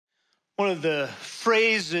One of the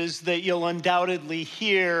phrases that you'll undoubtedly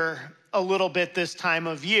hear a little bit this time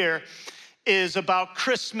of year is about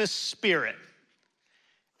Christmas spirit.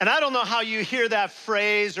 And I don't know how you hear that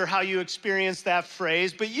phrase or how you experience that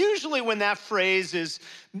phrase, but usually when that phrase is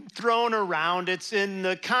thrown around, it's in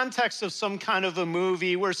the context of some kind of a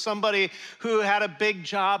movie where somebody who had a big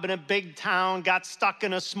job in a big town got stuck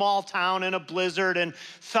in a small town in a blizzard and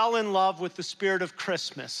fell in love with the spirit of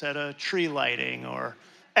Christmas at a tree lighting or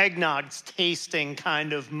eggnog tasting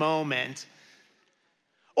kind of moment.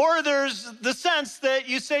 Or there's the sense that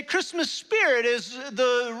you say Christmas spirit is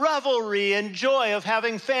the revelry and joy of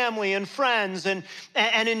having family and friends and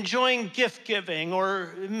enjoying gift giving,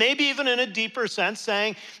 or maybe even in a deeper sense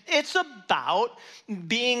saying it's about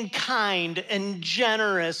being kind and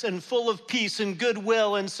generous and full of peace and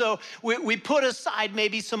goodwill. And so we put aside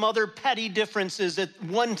maybe some other petty differences at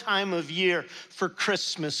one time of year for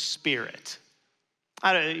Christmas spirit.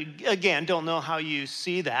 I, again, don't know how you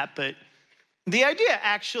see that, but the idea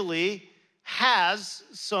actually has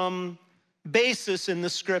some basis in the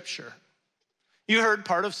scripture. You heard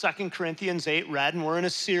part of 2 Corinthians 8 read, and we're in a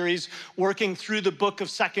series working through the book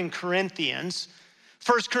of 2 Corinthians.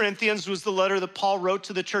 1 Corinthians was the letter that Paul wrote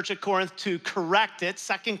to the church at Corinth to correct it.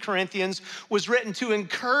 2 Corinthians was written to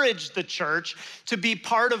encourage the church to be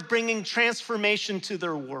part of bringing transformation to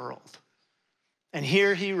their world. And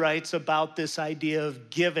here he writes about this idea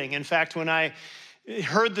of giving. In fact, when I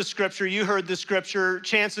heard the scripture, you heard the scripture,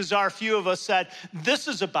 chances are few of us said, this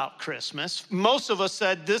is about Christmas. Most of us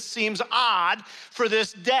said, this seems odd for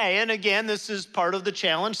this day. And again, this is part of the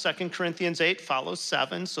challenge. 2 Corinthians 8 follows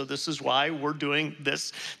 7, so this is why we're doing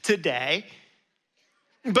this today.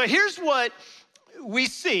 But here's what we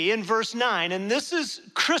see in verse 9, and this is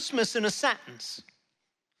Christmas in a sentence.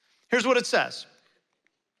 Here's what it says.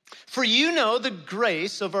 For you know the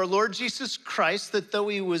grace of our Lord Jesus Christ, that though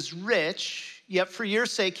he was rich, yet for your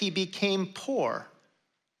sake he became poor,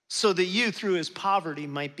 so that you through his poverty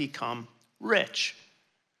might become rich.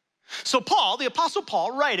 So Paul, the Apostle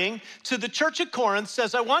Paul, writing to the church at Corinth,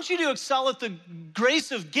 says, I want you to excel at the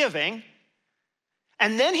grace of giving.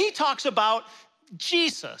 And then he talks about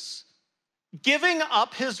Jesus giving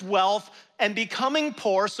up his wealth and becoming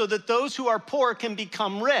poor so that those who are poor can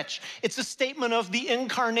become rich. It's a statement of the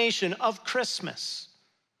incarnation of Christmas.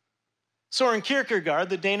 Søren Kierkegaard,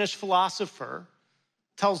 the Danish philosopher,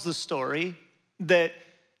 tells the story that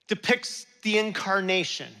depicts the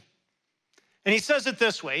incarnation. And he says it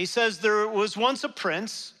this way. He says, there was once a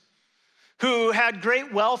prince who had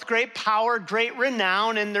great wealth, great power, great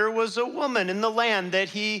renown, and there was a woman in the land that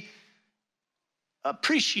he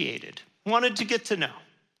appreciated, wanted to get to know.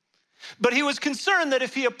 But he was concerned that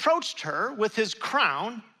if he approached her with his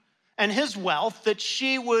crown and his wealth, that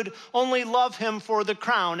she would only love him for the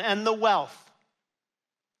crown and the wealth.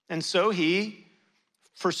 And so he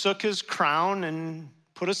forsook his crown and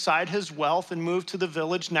put aside his wealth and moved to the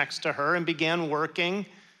village next to her and began working,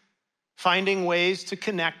 finding ways to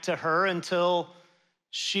connect to her until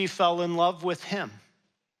she fell in love with him,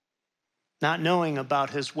 not knowing about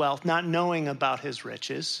his wealth, not knowing about his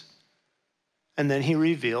riches. And then he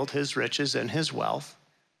revealed his riches and his wealth.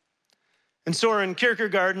 And Søren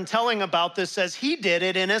Kierkegaard, in telling about this, says he did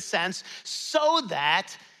it in a sense so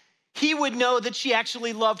that he would know that she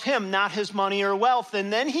actually loved him, not his money or wealth.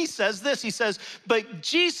 And then he says this, he says, but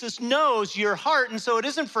Jesus knows your heart, and so it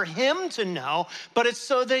isn't for him to know, but it's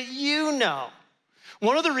so that you know.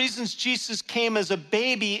 One of the reasons Jesus came as a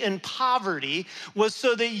baby in poverty was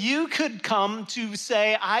so that you could come to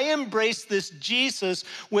say, I embrace this Jesus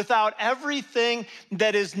without everything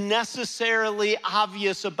that is necessarily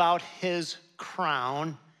obvious about his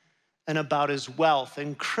crown and about his wealth.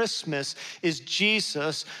 And Christmas is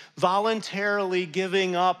Jesus voluntarily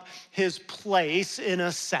giving up his place, in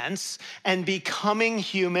a sense, and becoming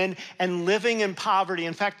human and living in poverty.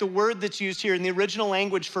 In fact, the word that's used here in the original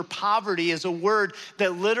language for poverty is a word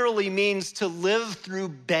that literally means to live through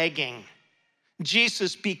begging.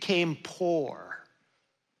 Jesus became poor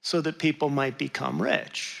so that people might become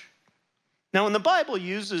rich. Now, when the Bible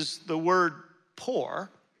uses the word poor,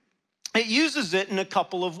 it uses it in a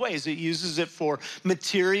couple of ways. It uses it for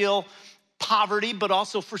material poverty, but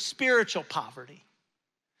also for spiritual poverty.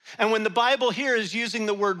 And when the Bible here is using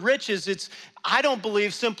the word riches, it's, I don't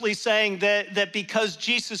believe, simply saying that because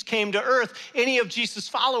Jesus came to earth, any of Jesus'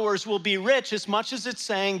 followers will be rich, as much as it's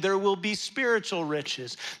saying there will be spiritual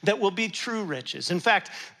riches, that will be true riches. In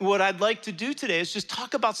fact, what I'd like to do today is just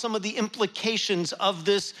talk about some of the implications of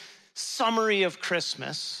this summary of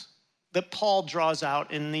Christmas that Paul draws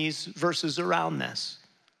out in these verses around this.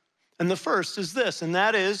 And the first is this, and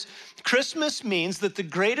that is Christmas means that the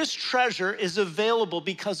greatest treasure is available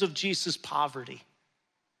because of Jesus' poverty.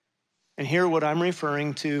 And here what I'm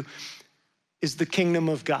referring to is the kingdom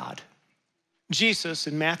of God. Jesus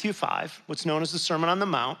in Matthew 5, what's known as the Sermon on the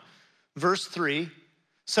Mount, verse 3,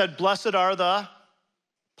 said, "Blessed are the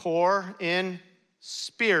poor in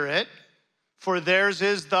spirit, for theirs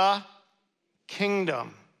is the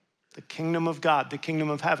kingdom of God, the kingdom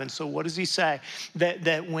of heaven." So what does he say?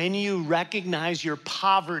 That when you recognize your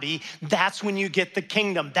poverty, that's when you get the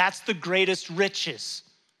kingdom. That's the greatest riches.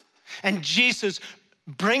 And Jesus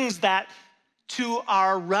brings that to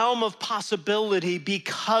our realm of possibility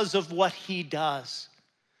because of what he does.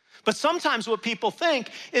 But sometimes what people think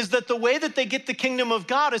is that the way that they get the kingdom of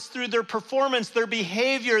God is through their performance, their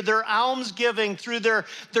behavior, their almsgiving, through their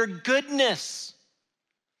goodness.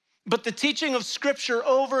 But the teaching of Scripture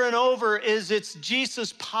over and over is it's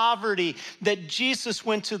Jesus' poverty, that Jesus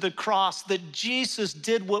went to the cross, that Jesus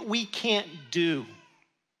did what we can't do.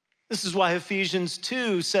 This is why Ephesians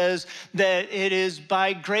 2 says that it is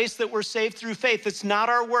by grace that we're saved through faith. It's not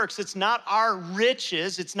our works. It's not our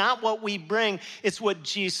riches. It's not what we bring. It's what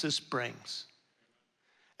Jesus brings.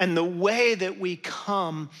 And the way that we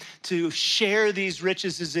come to share these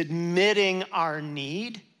riches is admitting our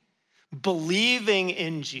need, believing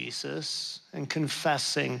in Jesus, and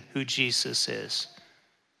confessing who Jesus is.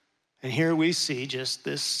 And here we see just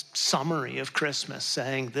this summary of Christmas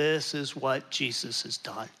saying this is what Jesus has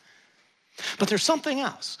done. But there's something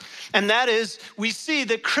else, and that is we see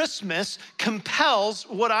that Christmas compels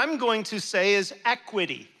what I'm going to say is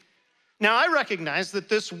equity. Now, I recognize that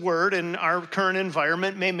this word in our current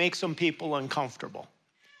environment may make some people uncomfortable.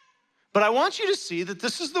 But I want you to see that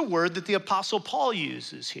this is the word that the Apostle Paul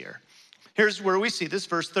uses here. Here's where we see this,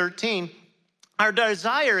 verse 13. "Our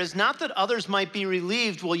desire is not that others might be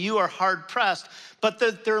relieved while you are hard-pressed, but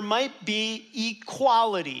that there might be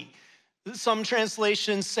equality." Some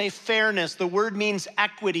translations say fairness. The word means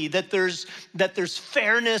equity, that there's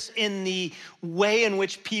fairness in the way in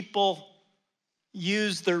which people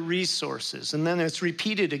use their resources. And then it's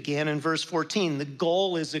repeated again in verse 14. The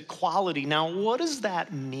goal is equality. Now, what does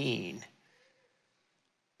that mean?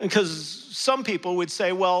 Because some people would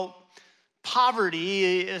say, well,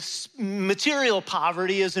 material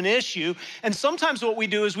poverty is an issue. And sometimes what we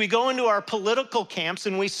do is we go into our political camps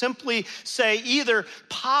and we simply say either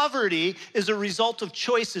poverty is a result of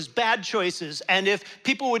choices, bad choices, and if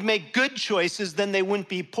people would make good choices, then they wouldn't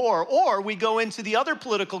be poor. Or we go into the other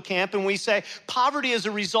political camp and we say poverty is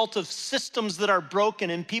a result of systems that are broken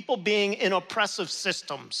and people being in oppressive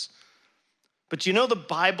systems. But you know, the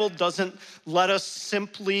Bible doesn't let us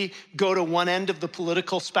simply go to one end of the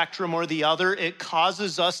political spectrum or the other. It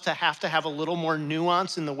causes us to have a little more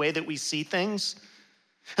nuance in the way that we see things.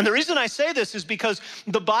 And the reason I say this is because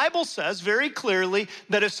the Bible says very clearly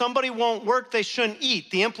that if somebody won't work, they shouldn't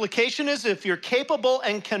eat. The implication is if you're capable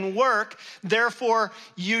and can work, therefore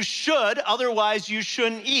you should, otherwise you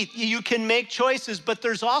shouldn't eat. You can make choices, but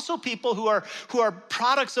there's also people who are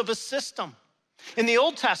products of a system. In the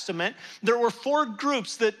Old Testament, there were 4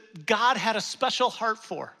 groups that God had a special heart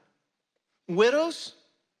for: widows,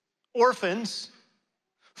 orphans,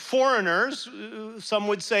 foreigners, some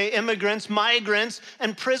would say immigrants, migrants,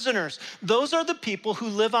 and prisoners. Those are the people who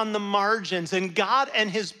live on the margins, and God and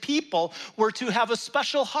his people were to have a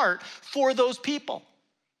special heart for those people.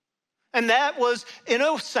 And that was, in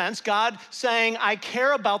a sense, God saying, I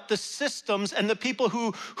care about the systems and the people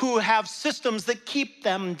who have systems that keep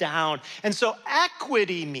them down. And so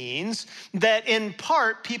equity means that in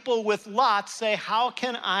part, people with lots say, how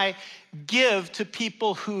can I give to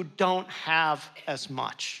people who don't have as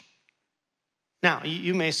much? Now,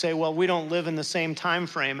 you may say, well, we don't live in the same time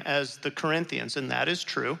frame as the Corinthians, and that is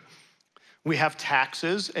true. We have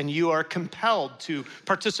taxes, and you are compelled to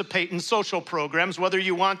participate in social programs, whether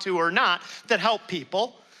you want to or not, that help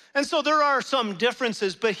people. And so there are some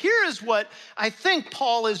differences, but here is what I think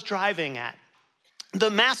Paul is driving at. The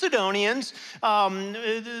Macedonians,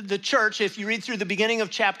 the church, if you read through the beginning of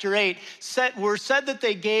chapter 8, were said that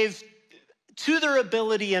they gave to their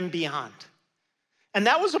ability and beyond. And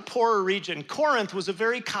that was a poorer region. Corinth was a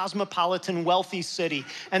very cosmopolitan, wealthy city.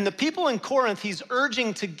 And the people in Corinth, he's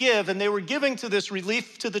urging to give, and they were giving to this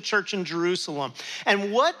relief to the church in Jerusalem.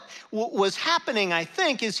 And what was happening, I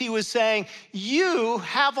think, is he was saying, you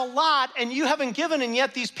have a lot and you haven't given, and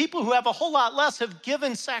yet these people who have a whole lot less have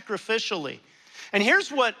given sacrificially. And here's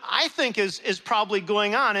what I think is probably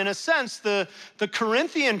going on. In a sense, the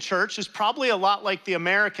Corinthian church is probably a lot like the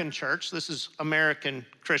American church. This is American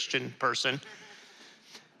Christian person.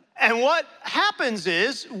 And what happens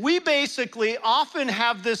is we basically often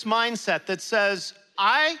have this mindset that says,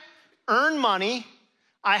 I earn money,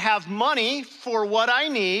 I have money for what I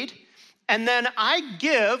need, and then I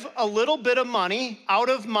give a little bit of money out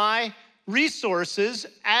of my resources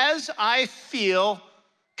as I feel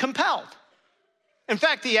compelled. In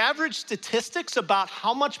fact, the average statistics about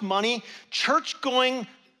how much money church-going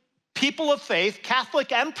people of faith,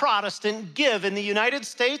 Catholic and Protestant, give in the United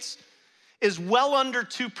States is well under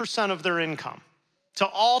 2% of their income to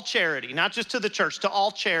all charity, not just to the church, to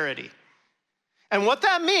all charity. And what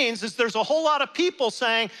that means is there's a whole lot of people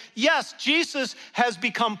saying, yes, Jesus has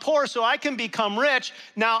become poor so I can become rich.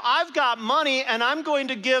 Now I've got money and I'm going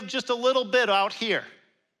to give just a little bit out here.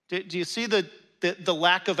 Do you see the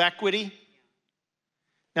lack of equity?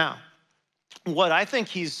 Now, what I think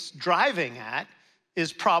he's driving at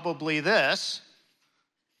is probably this.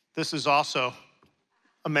 This is also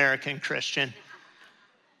American Christian.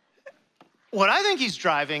 What I think he's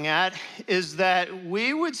driving at is that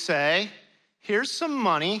we would say, here's some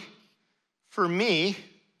money for me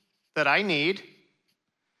that I need,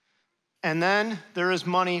 and then there is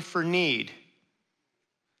money for need.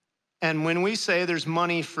 And when we say there's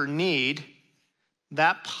money for need,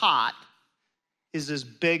 that pot is as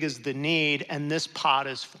big as the need, and this pot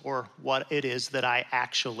is for what it is that I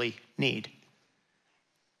actually need.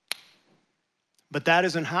 But that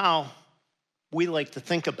isn't how we like to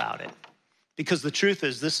think about it, because the truth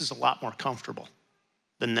is this is a lot more comfortable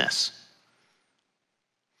than this.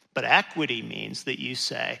 But equity means that you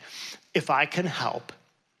say, if I can help,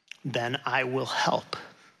 then I will help,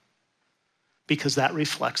 because that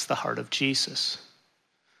reflects the heart of Jesus.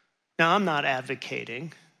 Now, I'm not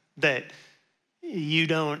advocating that you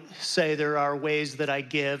don't say there are ways that I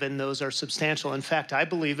give and those are substantial. In fact, I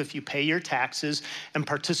believe if you pay your taxes and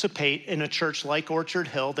participate in a church like Orchard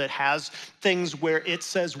Hill that has things where it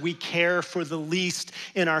says we care for the least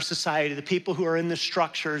in our society, the people who are in the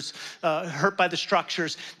structures, hurt by the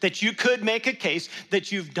structures, that you could make a case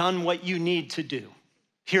that you've done what you need to do.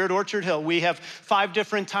 Here at Orchard Hill, we have 5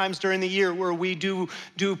 different times during the year where we do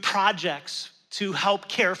projects to help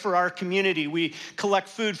care for our community. We collect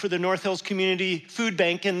food for the North Hills Community Food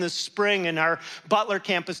Bank in the spring, and our Butler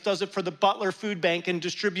campus does it for the Butler Food Bank and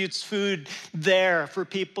distributes food there for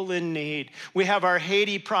people in need. We have our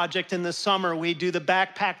Haiti project in the summer. We do the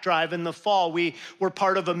backpack drive in the fall. We're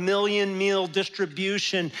part of a 1 million meal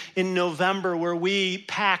distribution in November where we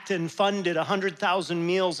packed and funded 100,000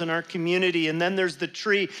 meals in our community. And then there's the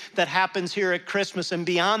tree that happens here at Christmas. And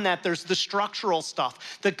beyond that, there's the structural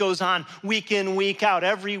stuff that goes on week in, week out.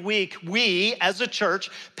 Every week, we, as a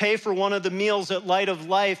church, pay for one of the meals at Light of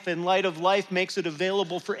Life, and Light of Life makes it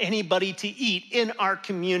available for anybody to eat in our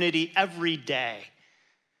community every day.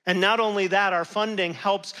 And not only that, our funding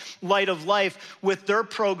helps Light of Life with their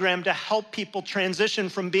program to help people transition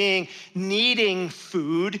from needing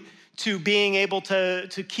food to being able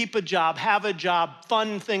to keep a job, have a job,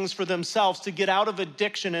 fund things for themselves, to get out of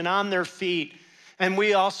addiction and on their feet. And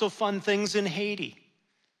we also fund things in Haiti.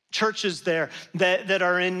 Churches there that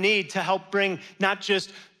are in need to help bring not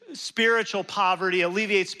just spiritual poverty,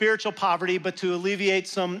 alleviate spiritual poverty, but to alleviate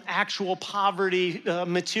some actual poverty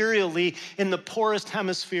materially in the poorest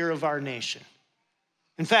hemisphere of our nation.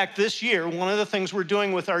 In fact, this year, one of the things we're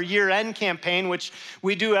doing with our year-end campaign, which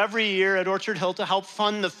we do every year at Orchard Hill to help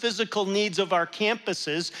fund the physical needs of our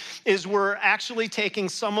campuses, is we're actually taking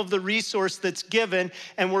some of the resource that's given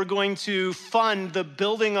and we're going to fund the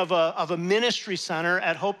building of a ministry center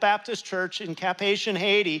at Hope Baptist Church in Cap-Haïtien,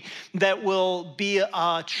 Haiti, that will be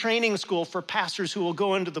a training school for pastors who will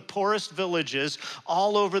go into the poorest villages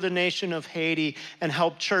all over the nation of Haiti and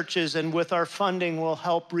help churches, and with our funding, we'll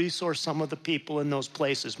help resource some of the people in those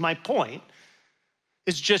places. My point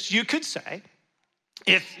is just, you could say,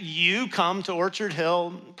 if you come to Orchard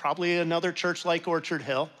Hill, probably another church like Orchard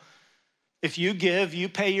Hill, if you give, you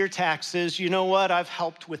pay your taxes, you know what? I've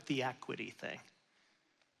helped with the equity thing.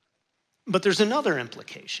 But there's another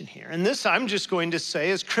implication here. And this, I'm just going to say,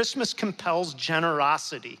 is Christmas compels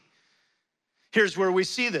generosity. Here's where we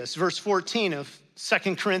see this. Verse 14 of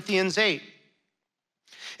 2 Corinthians 8.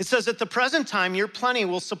 It says, at the present time, your plenty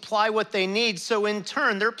will supply what they need. So in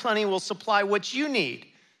turn, their plenty will supply what you need.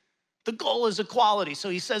 The goal is equality. So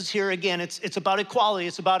he says here again, it's about equality,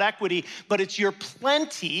 it's about equity, but it's your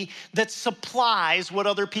plenty that supplies what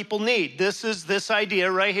other people need. This is this idea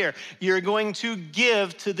right here. You're going to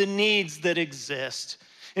give to the needs that exist.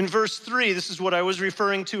 In verse 3, this is what I was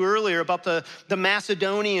referring to earlier about the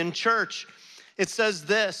Macedonian church. It says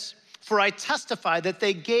this, for I testify that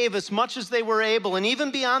they gave as much as they were able, and even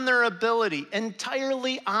beyond their ability,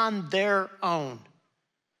 entirely on their own.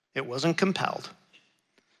 It wasn't compelled.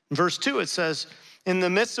 In verse 2, it says, in the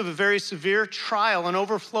midst of a very severe trial and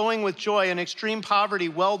overflowing with joy and extreme poverty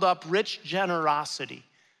welled up rich generosity.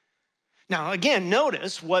 Now, again,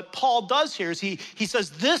 notice what Paul does here is he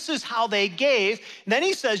says, this is how they gave. And then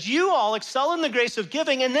he says, you all excel in the grace of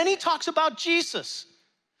giving. And then he talks about Jesus.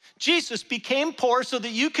 Jesus became poor so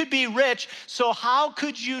that you could be rich. So how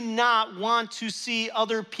could you not want to see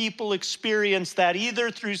other people experience that,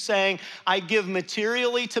 either through saying, I give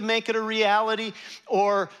materially to make it a reality,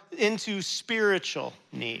 or into spiritual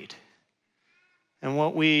need? And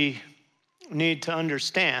what we need to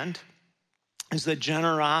understand is that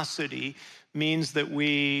generosity means that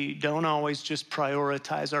we don't always just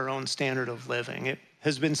prioritize our own standard of living. It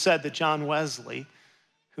has been said that John Wesley,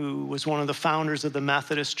 who was one of the founders of the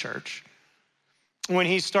Methodist Church, when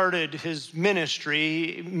he started his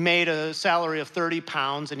ministry, made a salary of 30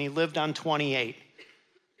 pounds and he lived on 28.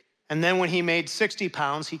 And then when he made 60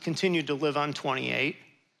 pounds, he continued to live on 28.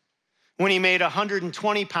 When he made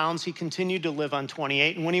 120 pounds, he continued to live on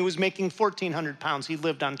 28. And when he was making 1,400 pounds, he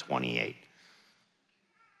lived on 28.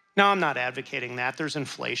 Now, I'm not advocating that. There's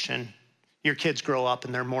inflation. Your kids grow up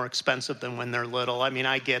and they're more expensive than when they're little. I mean,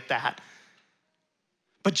 I get that.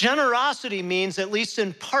 But generosity means, at least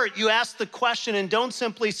in part, you ask the question and don't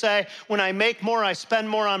simply say, when I make more, I spend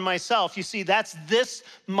more on myself. You see, that's this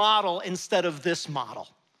model instead of this model.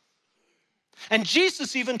 And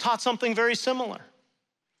Jesus even taught something very similar.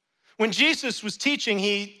 When Jesus was teaching,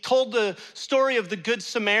 he told the story of the Good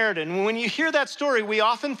Samaritan. When you hear that story, we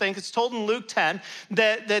often think, it's told in Luke 10,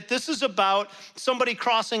 that this is about somebody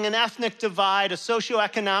crossing an ethnic divide, a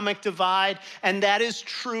socioeconomic divide, and that is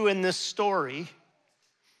true in this story.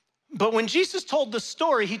 But when Jesus told the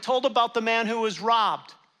story, he told about the man who was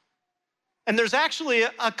robbed. And there's actually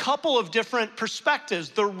a couple of different perspectives.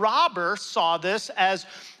 The robber saw this as,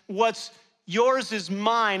 what's yours is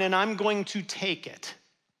mine and I'm going to take it.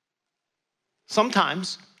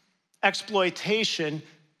 Sometimes exploitation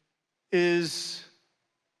is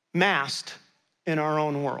masked in our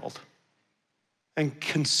own world. And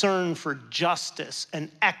concern for justice and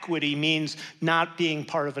equity means not being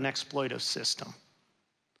part of an exploitive system.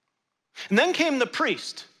 And then came the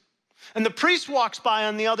priest. And the priest walks by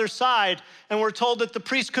on the other side, and we're told that the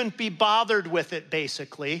priest couldn't be bothered with it,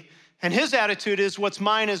 basically. And his attitude is, what's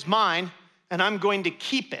mine is mine, and I'm going to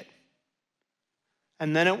keep it.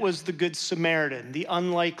 And then it was the Good Samaritan, the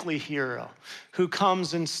unlikely hero, who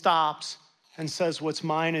comes and stops and says, what's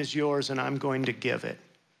mine is yours, and I'm going to give it.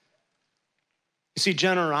 You see,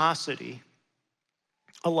 generosity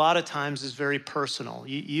a lot of times is very personal.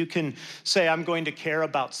 You can say, I'm going to care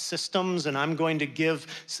about systems and I'm going to give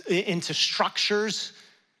into structures.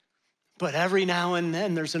 But every now and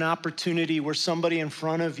then there's an opportunity where somebody in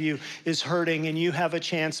front of you is hurting and you have a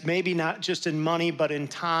chance, maybe not just in money, but in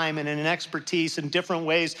time and in expertise and different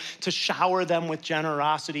ways to shower them with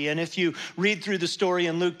generosity. And if you read through the story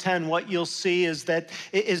in Luke 10, what you'll see is that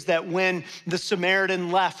when the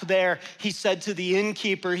Samaritan left there, he said to the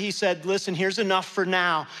innkeeper, he said, listen, here's enough for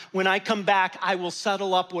now. When I come back, I will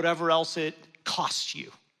settle up whatever else it costs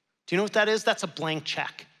you. Do you know what that is? That's a blank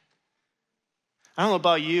check. I don't know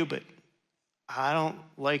about you, but I don't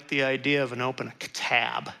like the idea of an open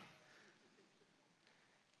tab.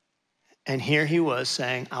 And here he was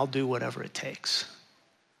saying, I'll do whatever it takes.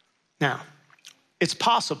 Now, it's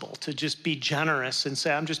possible to just be generous and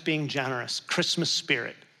say, I'm just being generous. Christmas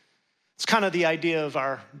spirit. It's kind of the idea of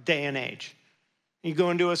our day and age. You go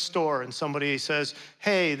into a store and somebody says,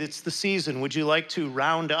 hey, it's the season. Would you like to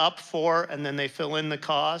round up for, and then they fill in the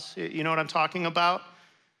cause? You know what I'm talking about?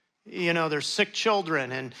 You know, there's sick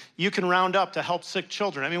children and you can round up to help sick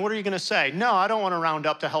children. I mean, what are you going to say? No, I don't want to round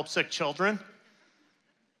up to help sick children.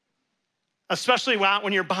 Especially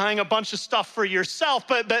when you're buying a bunch of stuff for yourself.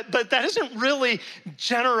 But that isn't really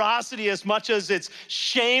generosity as much as it's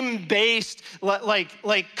shame-based,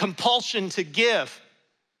 like compulsion to give.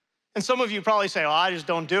 And some of you probably say, oh, I just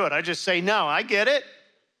don't do it. I just say no. I get it.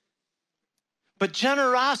 But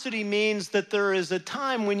generosity means that there is a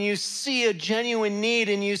time when you see a genuine need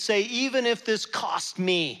and you say, even if this cost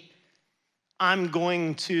me, I'm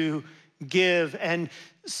going to give. And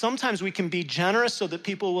sometimes we can be generous so that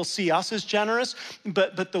people will see us as generous.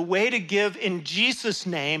 But the way to give in Jesus'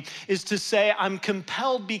 name is to say, I'm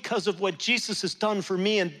compelled because of what Jesus has done for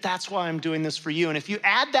me, and that's why I'm doing this for you. And if you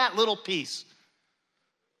add that little piece,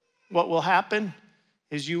 what will happen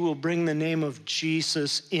is you will bring the name of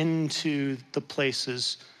Jesus into the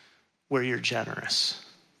places where you're generous.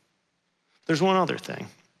 There's one other thing,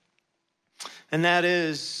 and that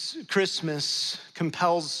is Christmas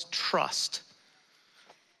compels trust.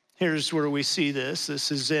 Here's where we see this.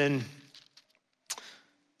 This is in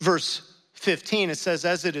verse 15, it says,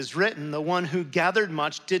 as it is written, the one who gathered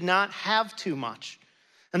much did not have too much,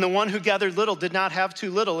 and the one who gathered little did not have too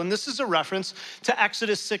little. And this is a reference to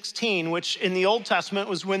Exodus 16, which in the Old Testament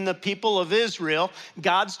was when the people of Israel,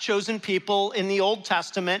 God's chosen people in the Old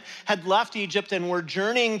Testament, had left Egypt and were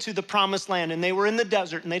journeying to the promised land. And they were in the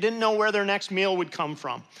desert and they didn't know where their next meal would come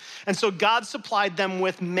from. And so God supplied them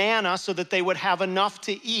with manna so that they would have enough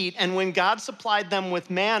to eat. And when God supplied them with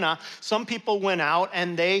manna, some people went out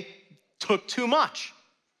and they took too much.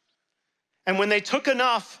 And when they took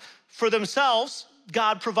enough for themselves,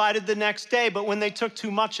 God provided the next day, but when they took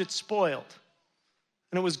too much, it spoiled.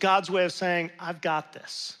 And it was God's way of saying, I've got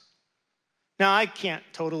this. Now, I can't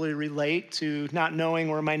totally relate to not knowing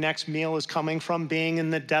where my next meal is coming from, being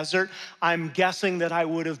in the desert. I'm guessing that I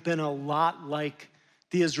would have been a lot like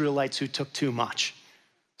the Israelites who took too much,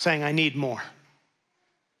 saying, I need more.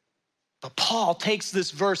 But Paul takes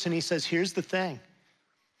this verse and he says, here's the thing.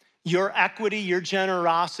 Your equity, your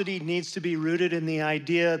generosity needs to be rooted in the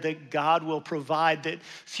idea that God will provide, that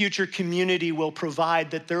future community will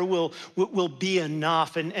provide, that there will be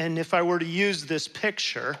enough. And if I were to use this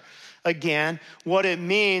picture again, what it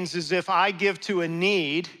means is if I give to a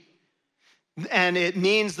need, and it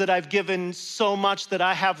means that I've given so much that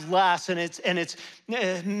I have less, and it's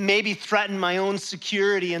maybe threatened my own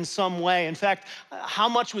security in some way. In fact, how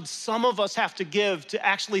much would some of us have to give to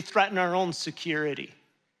actually threaten our own security?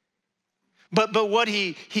 But what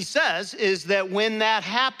he says is that when that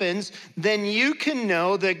happens, then you can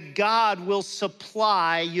know that God will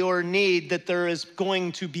supply your need, that there is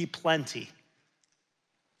going to be plenty.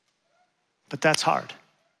 But that's hard.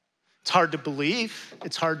 It's hard to believe,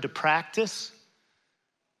 it's hard to practice,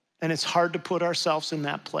 and it's hard to put ourselves in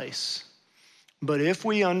that place. But if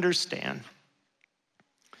we understand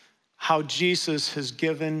how Jesus has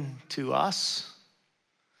given to us,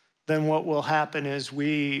 then what will happen is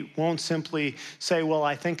we won't simply say, well,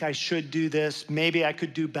 I think I should do this. Maybe I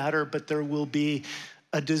could do better, but there will be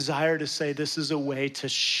a desire to say this is a way to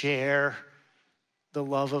share the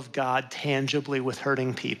love of God tangibly with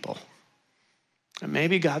hurting people. And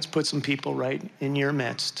maybe God's put some people right in your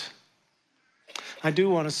midst. I do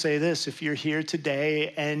want to say this, if you're here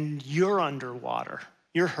today and you're underwater,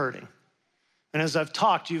 you're hurting. And as I've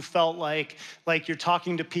talked, you felt like you're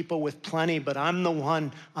talking to people with plenty, but I'm the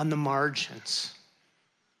one on the margins.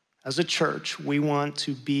 As a church, we want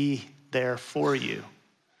to be there for you.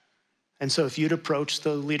 And so if you'd approach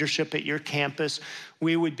the leadership at your campus,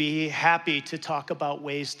 we would be happy to talk about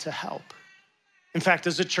ways to help. In fact,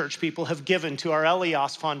 as a church, people have given to our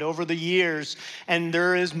Elias Fund over the years, and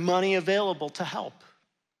there is money available to help.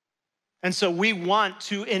 And so we want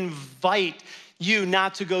to invite you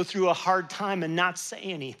not to go through a hard time and not say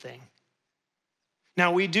anything.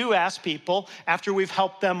 Now, we do ask people, after we've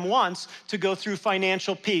helped them once, to go through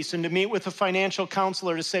financial peace and to meet with a financial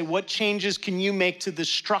counselor to say, what changes can you make to the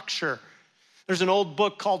structure? There's an old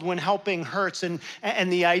book called When Helping Hurts, and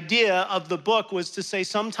the idea of the book was to say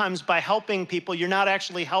sometimes by helping people, you're not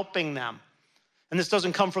actually helping them. And this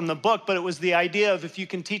doesn't come from the book, but it was the idea of if you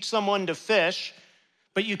can teach someone to fish,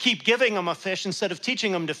 but you keep giving them a fish instead of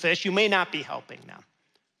teaching them to fish, you may not be helping them.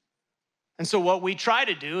 And so what we try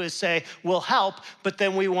to do is say, we'll help, but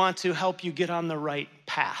then we want to help you get on the right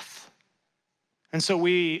path. And so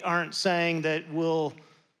we aren't saying that we'll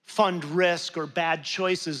fund risk or bad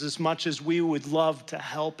choices as much as we would love to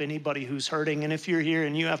help anybody who's hurting. And if you're here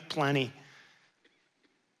and you have plenty,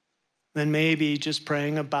 then maybe just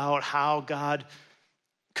praying about how God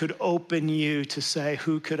could open you to say,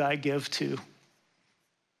 who could I give to?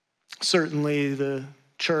 Certainly the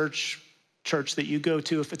church that you go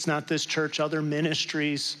to, if it's not this church, other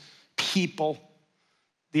ministries, people,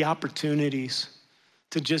 the opportunities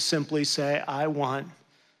to just simply say, I want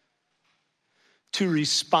to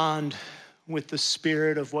respond with the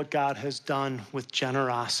spirit of what God has done with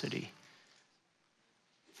generosity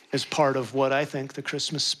as part of what I think the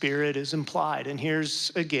Christmas spirit is implied. And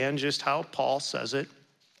here's again just how Paul says it.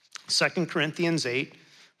 2 Corinthians 8,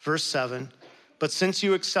 verse 7. But since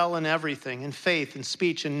you excel in everything, in faith, in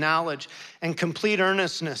speech, in knowledge, and complete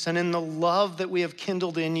earnestness, and in the love that we have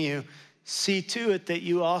kindled in you, see to it that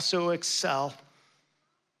you also excel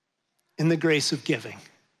in the grace of giving.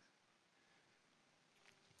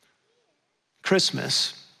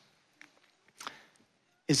 Christmas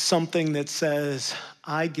is something that says,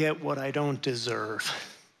 I get what I don't deserve.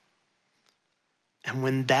 And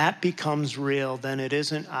when that becomes real, then it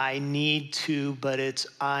isn't I need to, but it's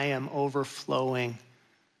I am overflowing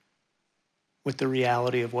with the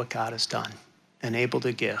reality of what God has done and able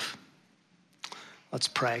to give. Let's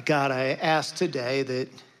pray. God, I ask today that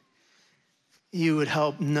you would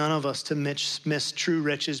help none of us to miss true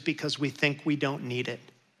riches because we think we don't need it.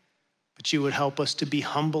 But you would help us to be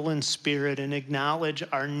humble in spirit and acknowledge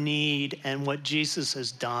our need and what Jesus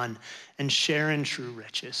has done and share in true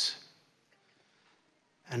riches.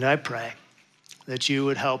 And I pray that you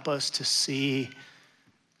would help us to see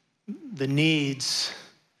the needs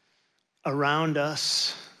around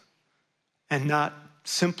us and not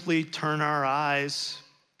simply turn our eyes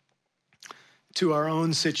to our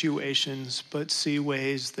own situations, but see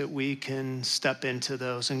ways that we can step into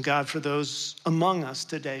those. And God, for those among us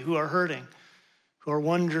today who are hurting, who are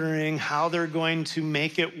wondering how they're going to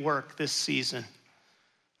make it work this season,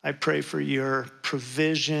 I pray for your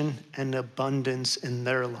provision and abundance in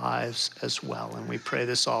their lives as well. And we pray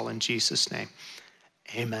this all in Jesus' name.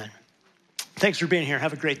 Amen. Thanks for being here.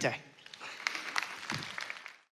 Have a great day.